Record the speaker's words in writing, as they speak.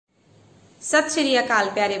सत श्री अकाल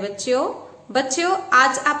प्यारे बच्चों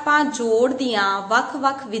आज आपां जोड़ दियां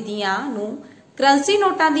वख-वख विधियां नूं करंसी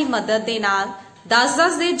नोटां दी मदद दे नाल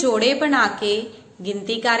 10-10 दे जोड़े बना के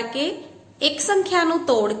गिनती करके एक संख्या नूं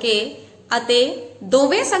तोड़ के अते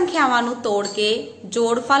दोवें संख्यावां नूं तोड़ के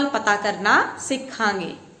जोड़फल पता करना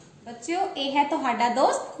सिखांगे। बच्चों यह है तुहाडा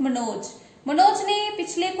दोस्त मनोज ने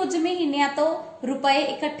पिछले कुछ महीनों तो रुपए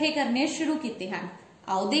इकट्ठे करने शुरू किए हैं।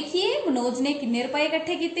 आओ देखिए मनोज ने कितने रुपए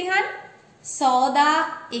इकट्ठे किए हैं। 100 दा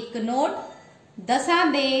एक नोट, 10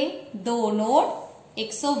 दे 2 नोट,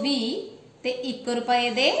 120 ते 1 रुपए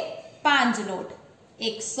दे 5 नोट,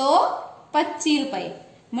 125 रुपए।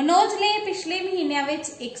 मनोज ने पिछले महीनों में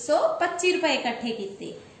 125 रुपए इकट्ठे किए।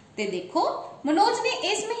 ते देखो मनोज ने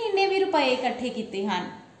इस महीने भी रुपए इकट्ठे किए हैं।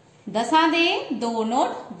 10 दे 2 नोट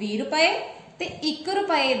 20 रुपए ते 1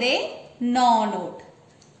 रुपए दे 9 नोट,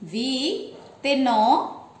 20 ते 9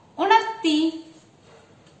 29।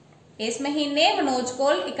 इस महीने मनोज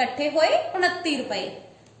कोल इकट्ठे होए 29 रुपए।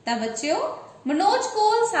 तो बच्चों मनोज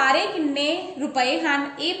कोल सारे किन्ने रुपए हैं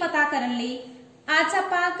ये पता करने लई आज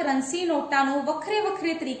आपां करंसी नोटां नूं वखरे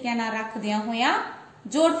वखरे तरीके नाल रखदियां होइयां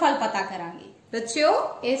जोड़फल पता करांगे। बच्चों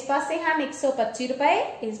इस पासे हैं 125 रुपए,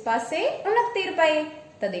 इस पासे 29 रुपए।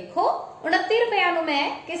 तो देखो 29 रुपया नूं मैं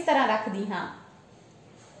किस तरह रखदी हां।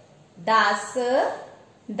 10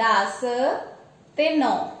 10 ते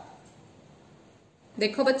 9।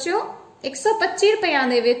 देखो बच्चों 125 रुपया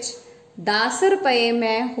दे विच 10 रुपए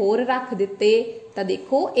मैं होर रख दिते। तो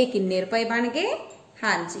देखो ये किन्ने रुपए बन गए।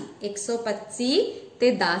 हाँ जी 125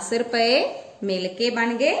 ते 10 रुपए मिलके बन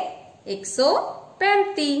गए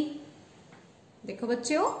 135। देखो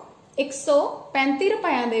बच्चों 135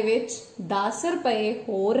 रुपया दे विच 10 रुपए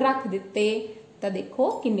होर रख दिते। तो देखो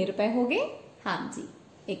किन्ने रुपए हो गए। हाँ जी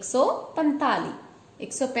 145।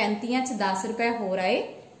 135 च 10 रुपए होर आए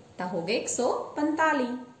तो हो गए 145।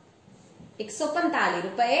 145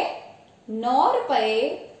 रुपए 9 रुपए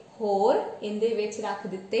होर इंदे विच रख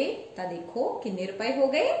दिते। तो देखो किन्ने रुपए हो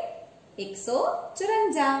गए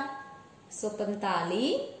 154। 145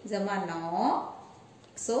 जमा 9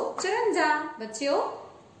 154। बच्चों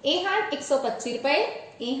ये हैं 125 रुपए,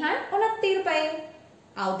 ये हैं 29 रुपए।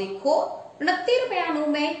 आओ देखो 29 रुपया नूं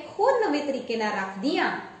मैं होर नवे तरीके नाल रख दी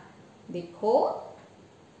हां। देखो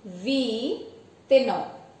 20 ते 9।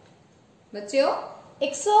 बच्चों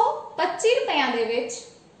 125 रुपया दे विच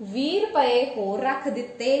 20 रुपए होर रख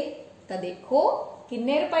दिते। तो देखो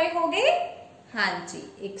किन्ने रुपए हो गए। हाँ जी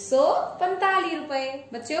 145 रुपए।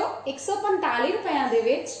 बच्चों 145 रुपया दे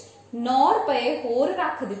विच 9 रुपए होर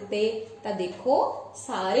रख दिते। तो देखो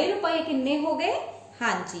सारे रुपए किन्ने हो गए।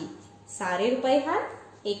 हाँ जी सारे रुपए हैं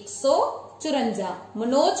 154।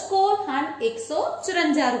 मनोज को हैं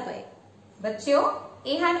 154 रुपए। बच्चों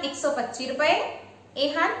ये हैं 125 रुपए, ये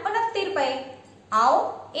हैं 29 रुपए। आओ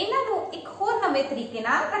इन्हां नूं एक होर नवे तरीके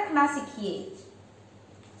नाल रखना सीखिए।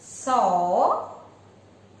 100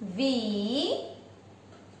 20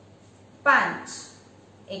 5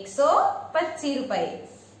 125 रुपए।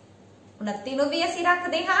 29 नूं भी असीं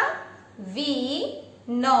रखदे हां 20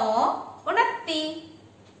 9 29।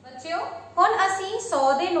 बच्चों हुण असीं 100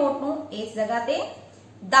 दे नोट नूं इस जगह ते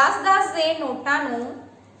 10-10 दे नोटां नूं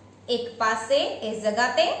एक पासे इस जगह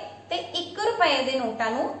ते 1 रुपए दे नोटां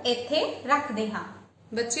नूं इत्थे रखदे हां।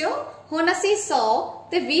 बच्चों हुण असीं 100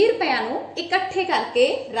 ते 20 रुपया नूं इकट्ठे करके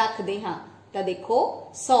रखदे हां। तो देखो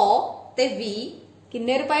 100 ते 20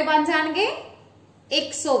 किन्ने रुपए बन जाणगे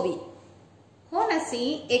 120। हुण असीं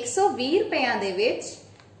 120 रुपया दे विच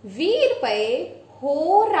 20 रुपए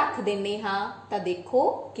होर रख दिंदे हां। तो देखो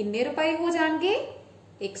किन्ने रुपए हो जाणगे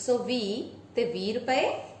 120 ते 20 रुपए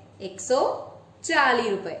 140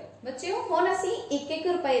 रुपए। बच्चों हुण असीं 1-1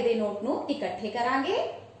 रुपए दे नोट नूं इकट्ठे करांगे।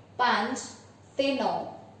 5 ते 9।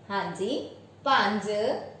 हाँ जी 5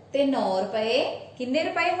 ते 9 रुपए किन्ने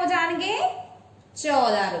रुपए हो जाणगे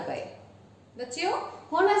 14 रुपए। बच्चों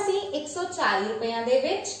हुण असीं 140 रुपया दे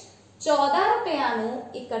विच 14 रुपया नूं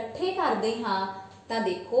इकट्ठे करदे हां। तो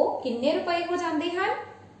देखो किन्ने रुपए हो जांदे हन।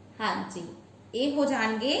 हाँ जी ये हो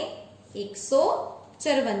जाणगे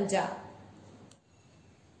 154।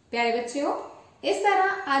 प्यारे बच्चों इस तरह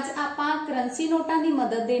अज आपां करंसी नोटां दी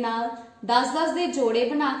मदद दे नाल 10-10 दे जोड़े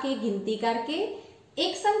बना के गिनती करके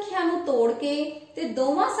एक संख्या नूं तोड़ के ते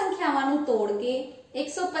दोवां संख्यावां नूं तोड़ के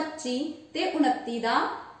 125 ते 29 दा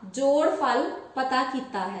जोड़फल पता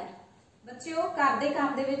कीता है। बच्चों घर दे काम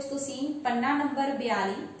दे विच तुसीं पन्ना नंबर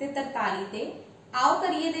 42 ते 43 ते आओ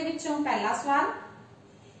करिए दे विचों पहला सवाल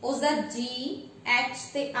उसदा G H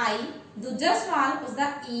ते I, दूजा सवाल उसदा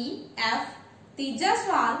E F, तीजा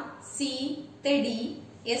सवाल C ते D।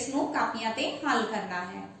 इस नूं कापियां ते हल करना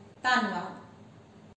है। धन्यवाद।